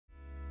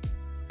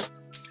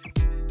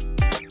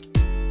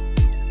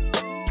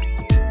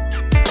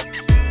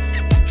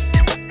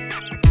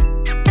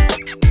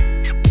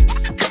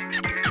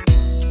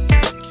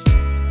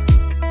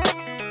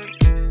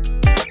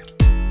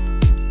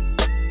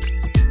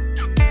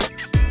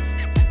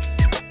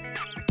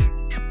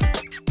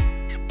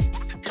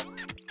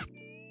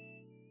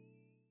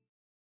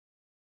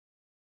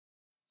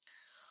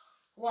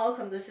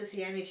Welcome. This is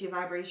the energy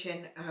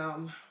vibration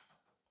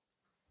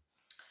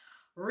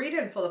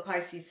reading for the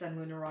Pisces Sun,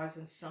 Moon, and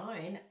Rising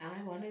sign.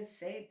 I want to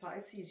say,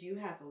 Pisces, you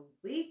have a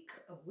weak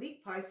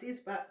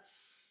Pisces, but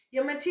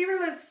your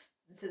materialist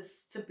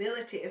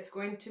stability is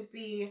going to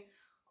be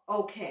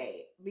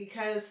okay,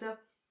 because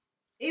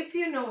if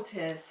you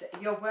notice,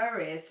 your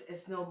worries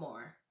is no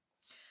more.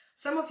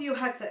 Some of you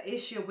had an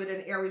issue with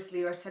an Aries,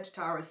 Leo, or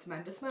Sagittarius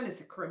man. This man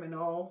is a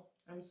criminal.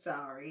 I'm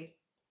sorry.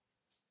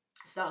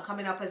 It's not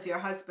coming up as your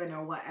husband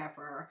or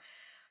whatever.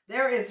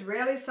 There is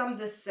really some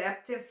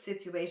deceptive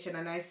situation,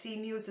 and I see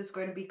news is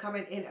going to be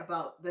coming in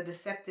about the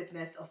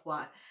deceptiveness of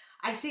what?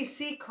 I see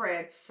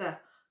secrets,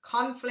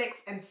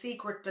 conflicts and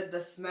secret to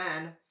this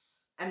man,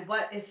 and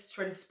what is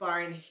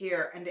transpiring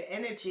here, and the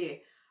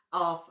energy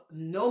of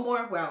no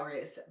more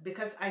worries,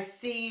 because I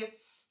see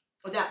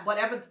that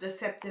whatever the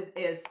deceptive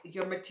is,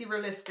 your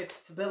materialistic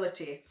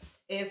stability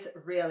is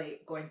really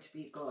going to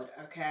be good,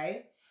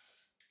 okay?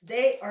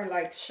 They are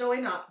like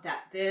showing up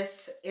that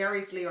this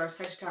Aries, Leo, or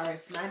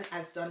Sagittarius man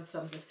has done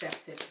some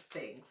deceptive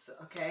things,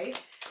 okay?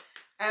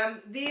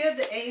 Via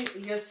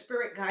your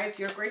spirit guides,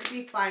 you're going to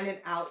be finding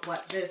out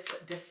what this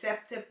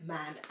deceptive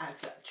man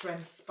has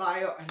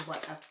transpired and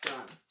what I've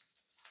done.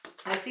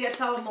 I see a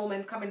tower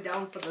moment coming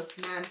down for this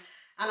man,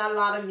 and a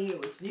lot of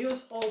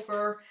news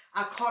over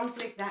a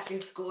conflict that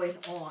is going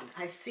on.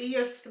 I see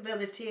your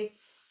stability,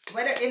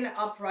 whether in the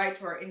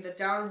upright or in the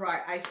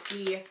downright. I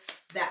see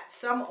that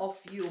some of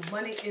you,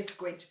 money is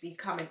going to be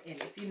coming in.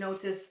 If you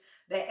notice,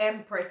 the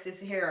Empress is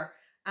here,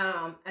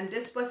 and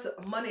this was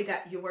money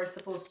that you were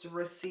supposed to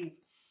receive.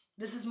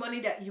 This is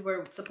money that you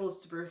were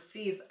supposed to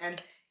receive,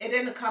 and it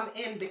didn't come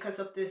in because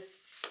of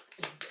this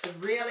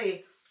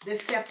really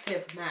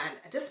deceptive man.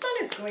 This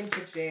man is going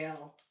to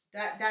jail.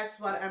 That's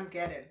what I'm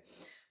getting.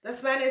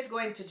 This man is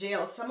going to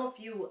jail. Some of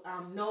you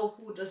know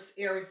who this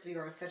Aries, Leo,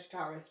 or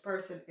Sagittarius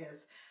person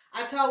is.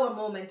 A tower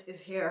moment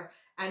is here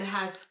and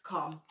has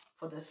come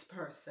for this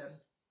person.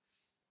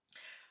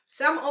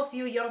 Some of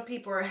you young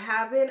people are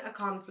having a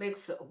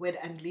conflict with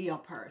a Leo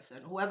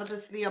person. Whoever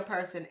this Leo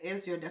person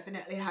is, you're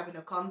definitely having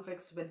a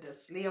conflict with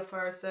this Leo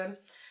person.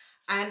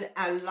 And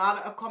a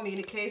lot of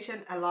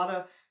communication, a lot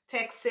of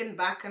texting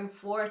back and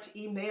forth,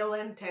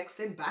 emailing,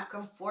 texting back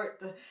and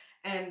forth,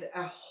 and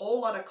a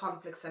whole lot of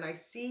conflicts. And I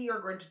see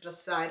you're going to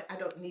decide, I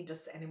don't need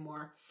this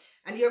anymore.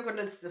 And you're going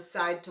to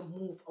decide to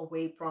move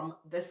away from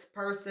this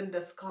person,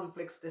 this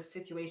conflicts, this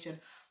situation,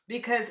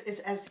 because it's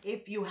as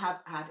if you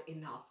have had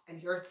enough.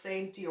 And you're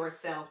saying to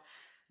yourself,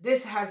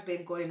 this has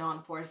been going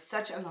on for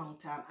such a long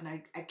time, and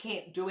I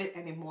can't do it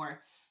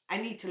anymore. I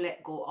need to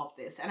let go of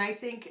this. And I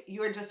think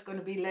you're just going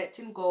to be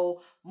letting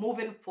go,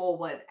 moving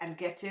forward, and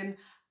getting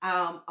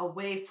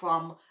away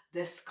from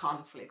this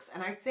conflicts.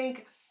 And I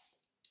think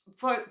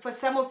for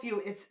some of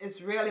you,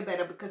 it's really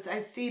better, because I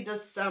see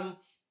this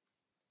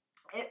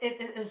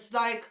it's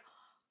like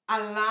a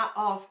lot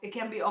of, it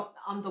can be up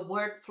on the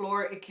work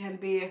floor, it can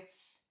be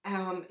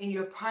in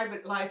your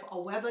private life,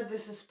 or whether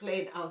this is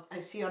playing out. I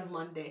see on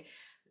Monday,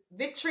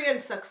 victory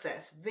and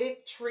success,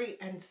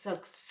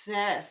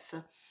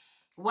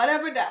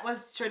 whatever that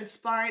was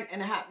transpiring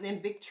and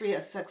happening, victory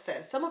or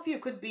success. Some of you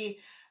could be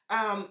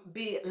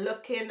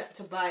looking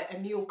to buy a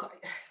new car.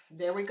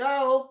 There we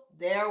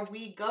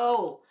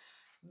go,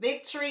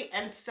 victory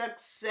and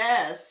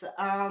success,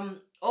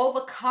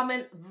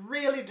 overcoming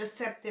really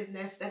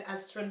deceptiveness that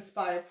has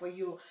transpired for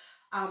you,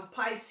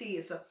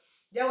 Pisces.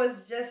 There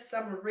was just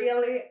some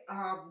really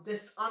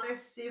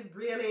dishonesty,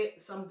 really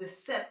some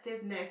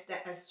deceptiveness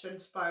that has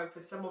transpired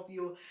for some of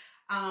you,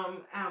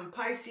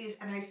 Pisces.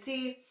 And I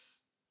see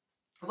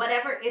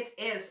whatever it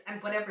is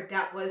and whatever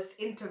that was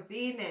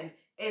intervening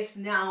is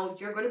now,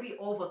 you're going to be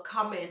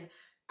overcoming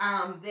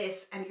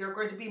this, and you're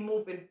going to be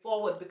moving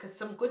forward, because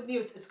some good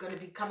news is going to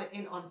be coming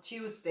in on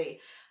Tuesday.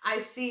 I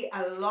see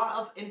a lot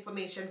of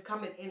information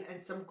coming in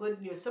and some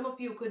good news. Some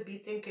of you could be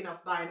thinking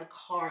of buying a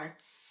car.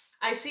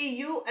 I see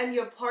you and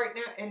your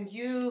partner, and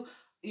you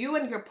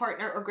and your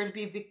partner are going to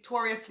be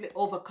victoriously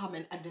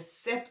overcoming a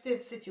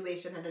deceptive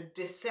situation and a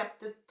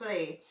deceptive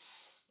play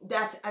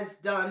that has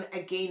done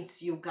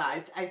against you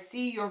guys. I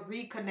see you're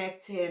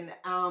reconnecting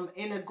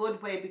in a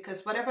good way,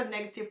 because whatever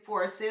negative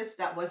forces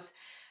that was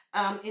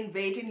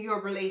invading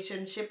your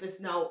relationship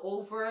is now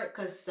over,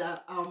 because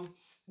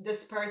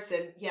this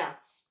person, yeah,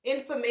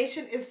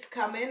 information is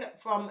coming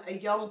from a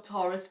young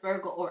Taurus,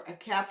 Virgo, or a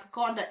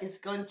Capricorn that is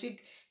going to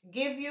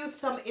give you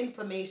some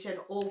information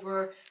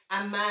over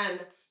a man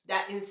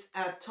that is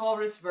a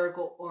Taurus,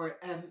 Virgo, or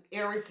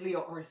Aries,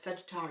 Leo, or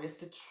Sagittarius.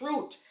 The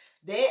truth,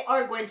 they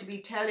are going to be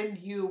telling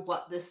you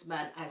what this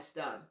man has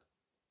done,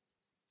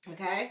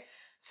 okay?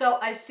 So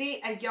I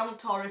see a young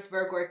Taurus,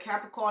 Virgo, or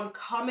Capricorn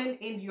coming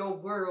in your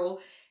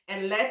world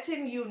and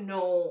letting you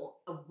know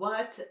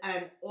what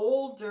an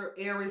older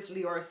Aries,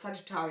 Leo, or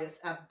Sagittarius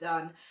have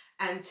done,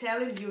 and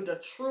telling you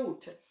the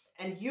truth.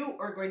 And you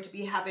are going to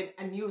be having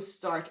a new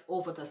start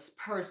over this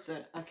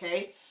person,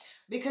 okay?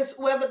 Because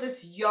whoever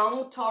this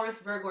young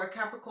Taurus, Virgo, or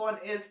Capricorn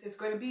is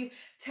going to be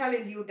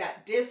telling you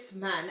that this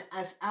man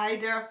has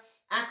either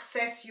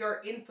access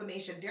your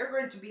information. They're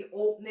going to be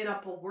opening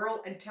up a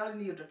world and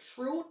telling you the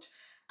truth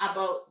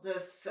about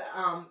this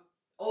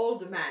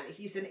old man.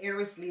 He's an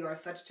Aries, Leo, or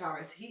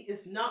Sagittarius. He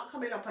is not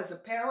coming up as a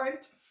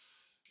parent.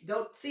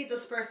 Don't see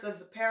this person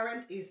as a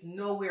parent. He's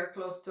nowhere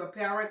close to a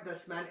parent.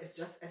 This man is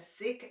just a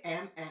sick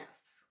MF.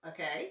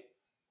 Okay?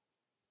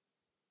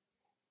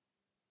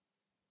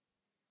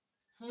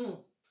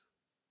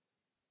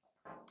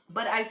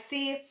 But I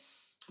see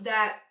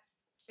that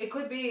it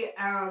could be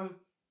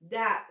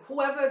that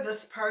whoever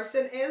this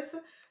person is,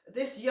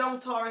 this young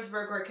Taurus,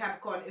 Virgo, or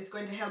Capricorn is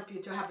going to help you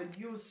to have a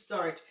new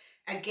start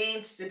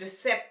against the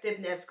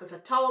deceptiveness, because a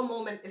Tower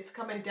moment is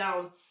coming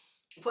down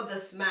for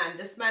this man.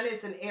 This man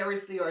is an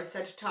Aries, Leo, or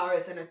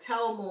Sagittarius, and a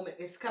Tower moment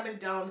is coming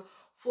down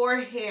for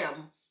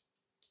him.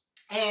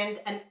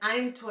 And an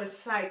end to a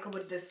cycle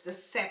with this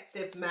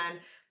deceptive man,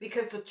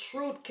 because the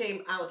truth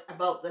came out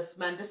about this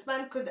man. This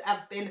man could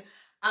have been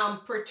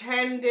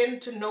pretending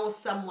to know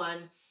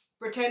someone,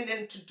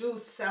 pretending to do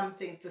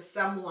something to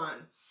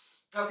someone.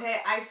 Okay,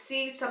 I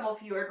see some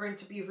of you are going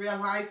to be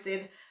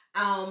realizing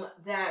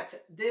that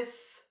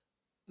this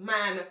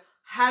man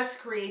has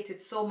created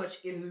so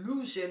much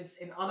illusions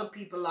in other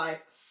people's life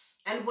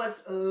and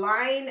was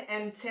lying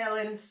and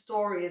telling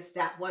stories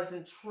that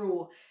wasn't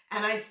true.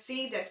 And I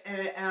see that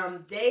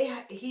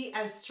he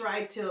has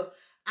tried to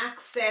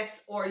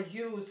access or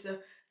use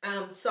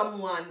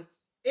someone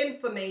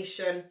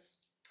information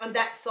and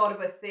that sort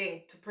of a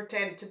thing to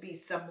pretend to be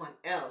someone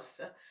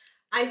else.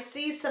 I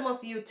see some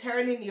of you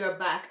turning your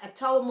back. A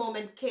Tower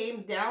moment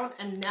came down,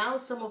 and now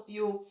some of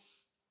you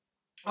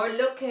are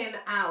looking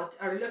out,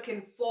 are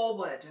looking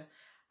forward,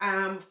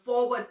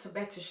 forward to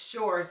better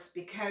shores,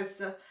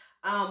 because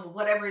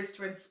whatever is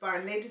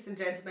transpiring, ladies and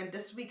gentlemen,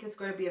 this week is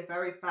going to be a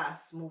very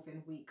fast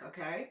moving week.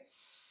 Okay.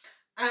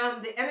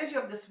 The energy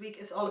of this week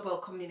is all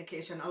about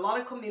communication. A lot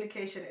of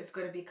communication is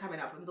going to be coming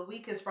up, and the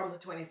week is from the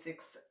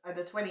 26th,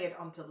 the 20th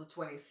until the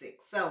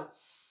 26th. So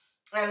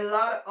a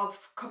lot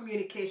of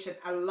communication,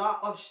 a lot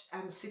of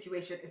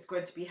situation is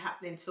going to be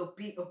happening. So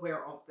be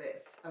aware of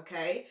this.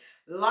 Okay.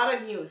 A lot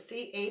of news.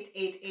 See,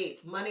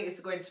 888. Money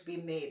is going to be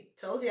made.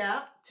 Told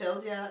ya,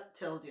 told ya,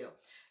 told you.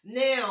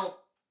 Now,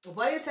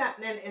 what is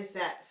happening is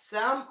that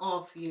some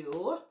of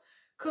you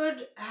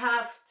could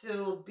have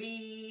to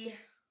be,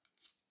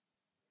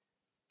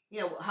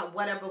 you know,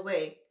 whatever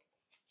way.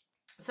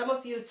 Some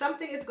of you,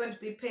 something is going to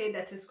be paid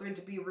that is going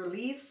to be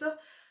release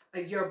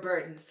your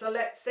burden. So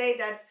let's say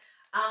that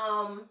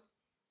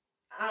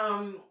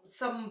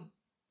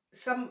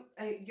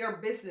your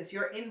business,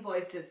 your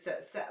invoices,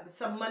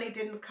 some money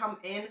didn't come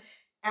in.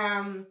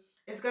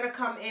 It's going to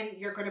come in.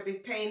 You're going to be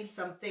paying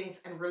some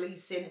things and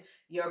releasing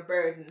your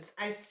burdens.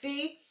 I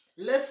see.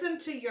 Listen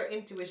to your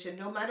intuition.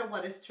 No matter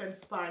what is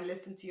transpiring,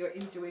 listen to your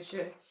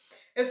intuition.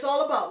 It's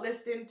all about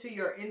listening to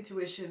your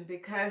intuition,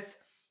 because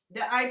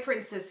the Eye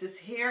Princess is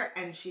here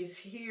and she's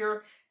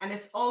here, and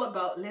it's all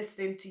about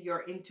listening to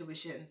your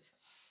intuitions.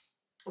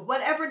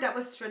 Whatever that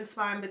was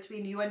transpiring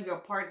between you and your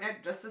partner,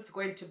 this is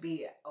going to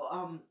be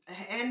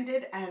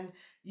ended, and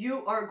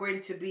you are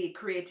going to be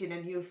creating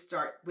a new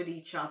start with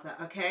each other.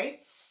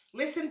 Okay.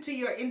 Listen to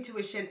your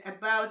intuition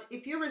about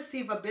if you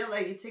receive a bill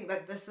and you think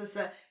that this is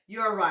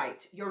you're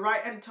right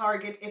on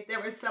target. If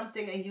there is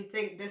something and you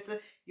think this is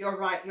you're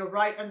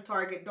right on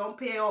target. Don't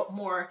pay out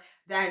more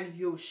than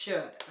you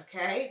should.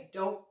 Okay,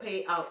 don't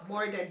pay out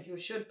more than you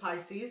should,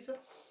 Pisces.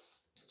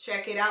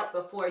 Check it out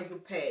before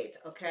you pay it.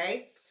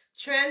 Okay,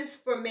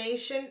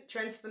 transformation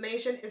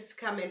is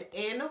coming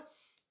in.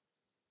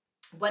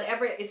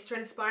 Whatever is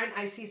transpiring,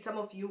 I see some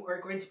of you are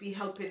going to be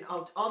helping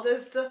out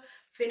others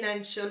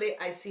financially.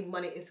 I see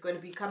money is going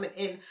to be coming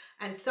in,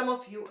 and some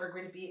of you are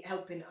going to be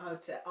helping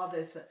out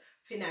others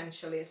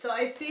financially. So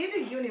I see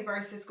the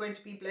universe is going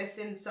to be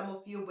blessing some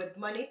of you with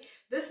money.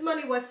 This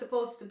money was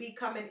supposed to be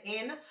coming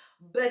in,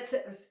 but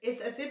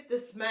it's as if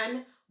this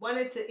man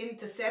wanted to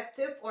intercept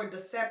it or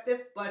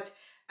deceptive, but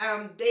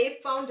they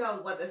found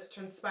out what is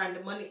transpiring. The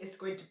money is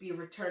going to be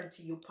returned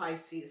to you,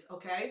 Pisces.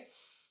 Okay.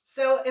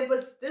 So it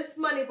was, this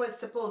money was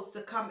supposed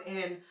to come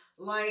in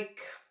like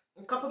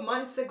a couple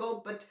months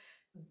ago, but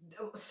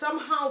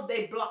somehow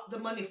they blocked the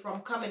money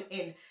from coming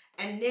in,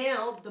 and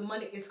now the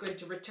money is going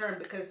to return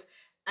because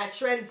a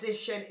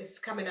transition is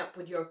coming up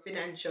with your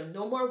financial.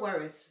 No more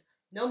worries.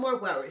 No more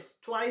worries.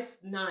 Twice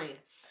 9.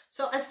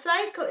 So a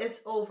cycle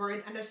is over,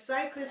 and a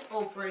cycle is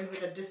over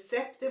with a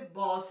deceptive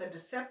boss, a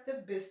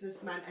deceptive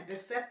businessman, a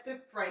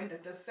deceptive friend, a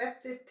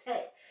deceptive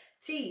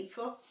thief,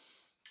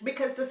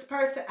 because this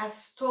person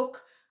has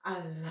took a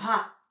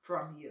lot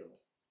from you.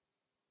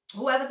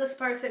 Whoever this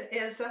person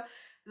is,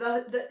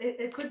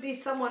 it could be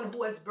someone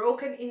who has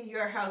broken in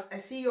your house. I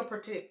see you're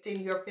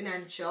protecting your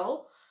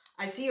financial.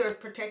 I see you're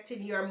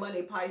protecting your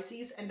money,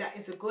 Pisces, and that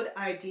is a good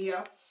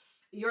idea.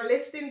 You're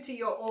listening to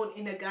your own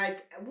inner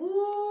guides.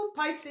 Woo,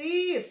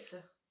 Pisces.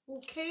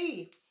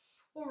 Okay.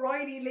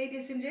 Alrighty,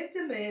 ladies and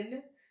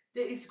gentlemen.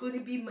 There is going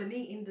to be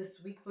money in this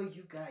week for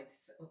you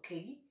guys.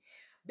 Okay.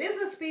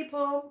 Business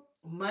people,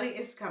 money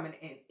is coming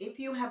in. If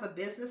you have a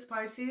business,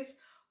 Pisces,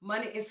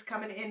 money is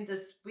coming in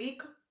this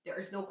week. There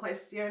is no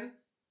question.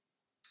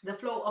 The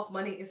flow of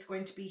money is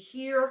going to be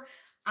here.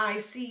 I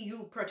see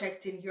you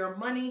protecting your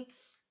money.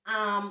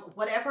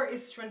 Whatever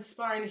is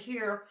transpiring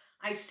here,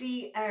 I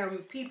see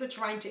people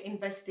trying to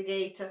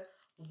investigate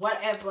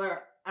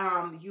whatever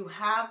you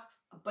have,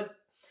 but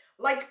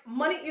like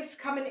money is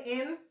coming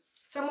in.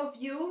 Some of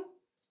you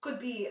could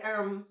be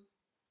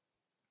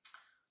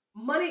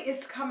money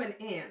is coming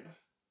in.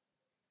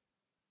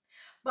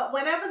 But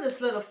whenever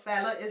this little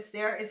fella is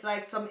there, it's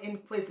like some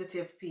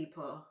inquisitive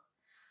people.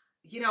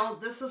 You know,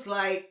 this is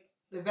like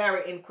the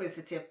very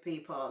inquisitive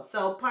people.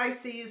 So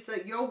Pisces,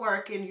 you're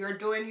working, you're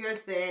doing your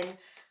thing.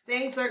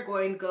 Things are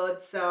going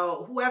good.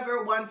 So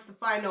whoever wants to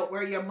find out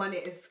where your money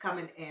is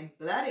coming in,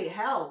 bloody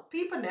hell,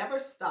 people never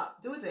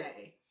stop, do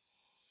they?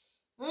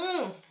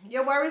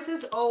 Your worries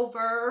is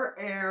over.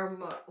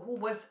 Who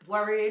was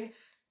worrying?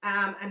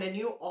 And a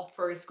new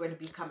offer is going to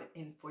be coming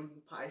in for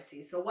you,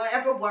 Pisces. So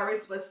whatever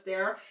worries was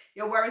there,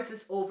 your worries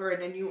is over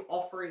and a new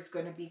offer is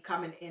going to be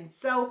coming in.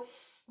 So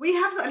we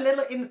have a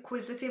little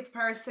inquisitive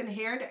person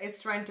here that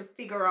is trying to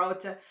figure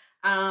out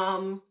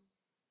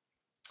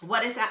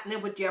what is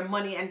happening with your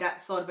money and that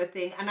sort of a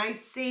thing. And I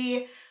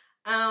see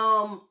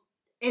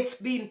it's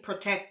being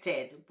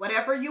protected.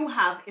 Whatever you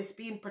have is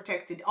being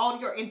protected. All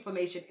your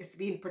information is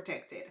being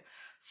protected.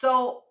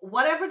 So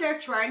whatever they're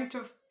trying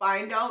to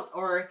find out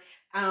or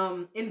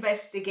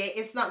investigate,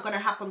 it's not going to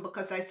happen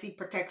because I see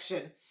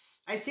protection.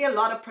 I see a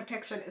lot of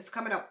protection is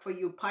coming up for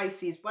you,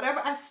 Pisces.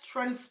 Whatever has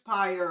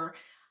transpired,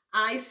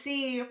 I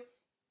see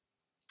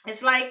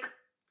it's like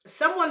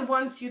someone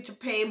wants you to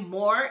pay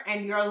more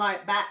and you're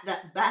like,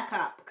 back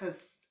up,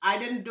 because I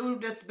didn't do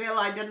this bill.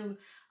 I didn't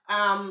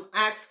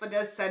ask for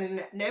this,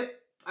 and nope,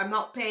 I'm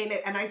not paying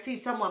it. And I see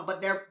someone,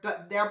 but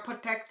they're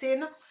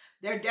protecting.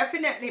 They're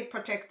definitely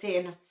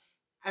protecting,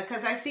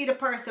 because I see the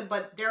person,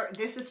 but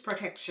this is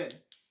protection.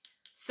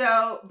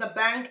 So the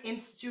bank,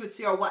 institutes,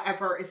 or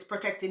whatever is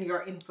protecting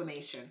your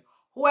information.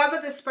 Whoever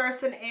this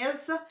person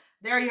is,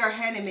 they're your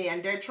enemy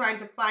and they're trying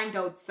to find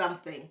out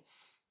something.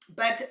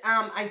 But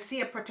I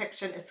see a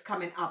protection is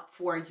coming up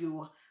for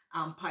you,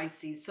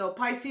 Pisces. So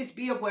Pisces,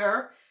 be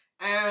aware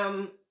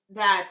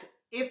that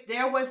if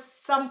there was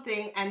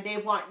something and they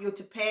want you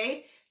to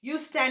pay, you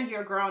stand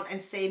your ground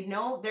and say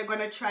no. They're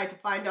going to try to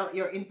find out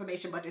your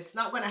information, but it's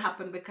not going to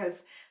happen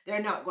because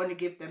they're not going to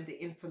give them the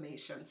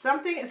information.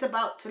 Something is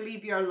about to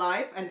leave your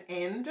life and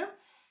end,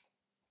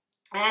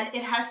 and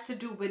it has to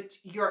do with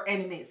your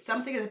enemies.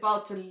 Something is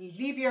about to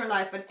leave your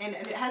life and end,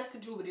 and it has to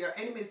do with your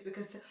enemies,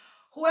 because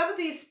whoever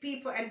these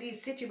people and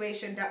these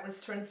situations that was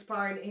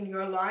transpiring in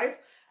your life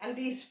and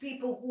these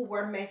people who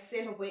were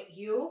messing with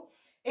you,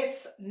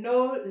 it's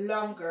no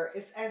longer.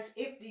 It's as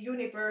if the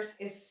universe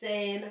is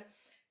saying,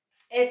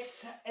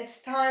 it's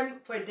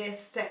time for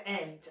this to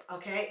end,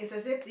 okay? It's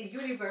as if the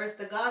universe,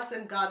 the gods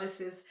and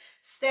goddesses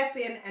step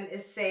in and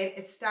is saying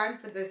it's time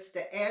for this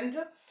to end.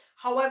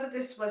 However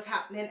this was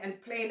happening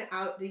and playing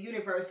out, the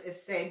universe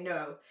is saying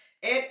no,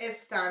 it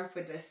is time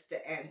for this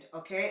to end,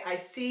 okay? I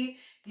see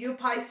you,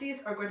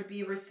 Pisces, are going to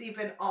be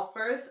receiving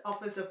offers of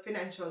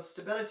financial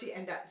stability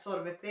and that sort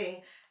of a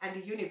thing, and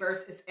the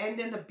universe is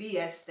ending the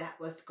BS that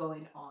was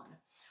going on.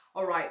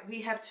 All right,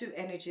 we have two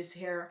energies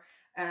here.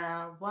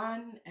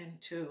 1 and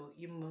 2.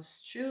 You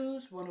must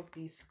choose one of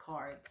these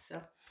cards.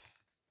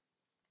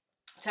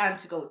 Time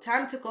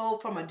to go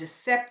from a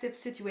deceptive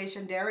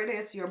situation. There it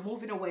is. You're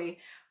moving away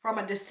from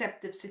a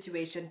deceptive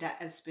situation that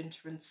has been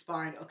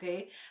transpired,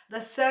 okay?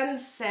 The sun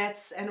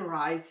sets and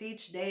rises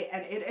each day,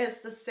 and it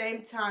is the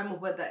same time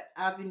with the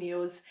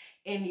avenues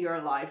in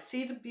your life.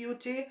 See the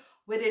beauty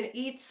within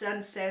each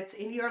sunset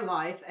in your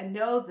life, and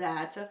know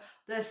that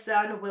the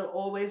sun will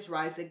always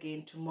rise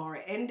again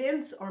tomorrow.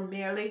 Endings are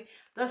merely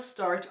the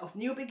start of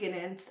new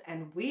beginnings,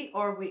 and we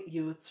are with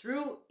you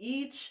through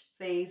each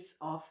phase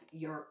of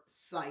your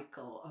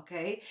cycle,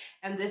 okay?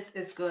 And this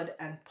is good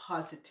and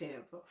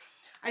positive.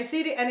 I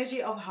see the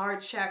energy of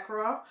heart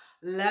chakra.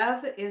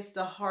 Love is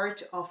the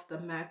heart of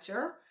the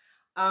matter.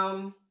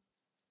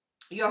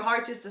 Your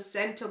heart is the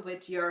center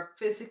with your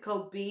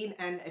physical being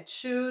and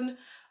attune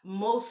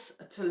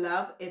most to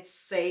love. It's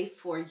safe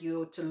for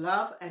you to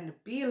love and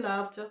be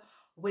loved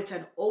with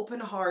an open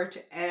heart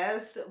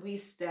as we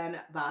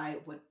stand by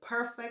with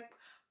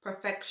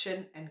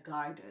perfection and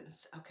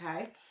guidance,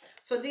 okay?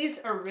 So these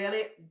are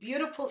really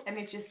beautiful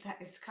energies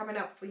that is coming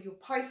up for you,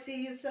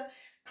 Pisces.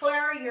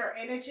 Clear your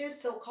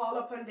energies, so call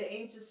upon the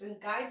angels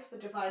and guides for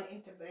divine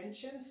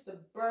interventions to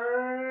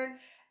burn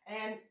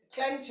and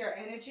cleanse your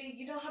energy.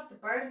 You don't have to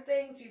burn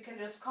things. You can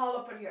just call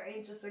upon your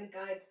angels and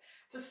guides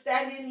to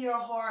stand in your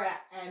aura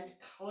and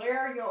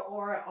clear your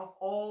aura of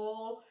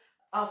all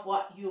of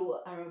what you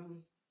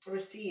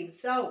receive.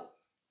 So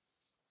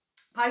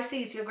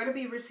Pisces, you're going to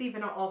be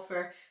receiving an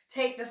offer.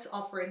 Take this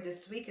offer in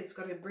this week. It's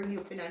going to bring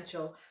you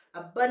financial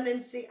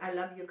abundance. I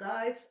love you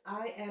guys.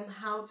 I am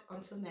out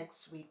until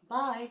next week.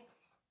 Bye.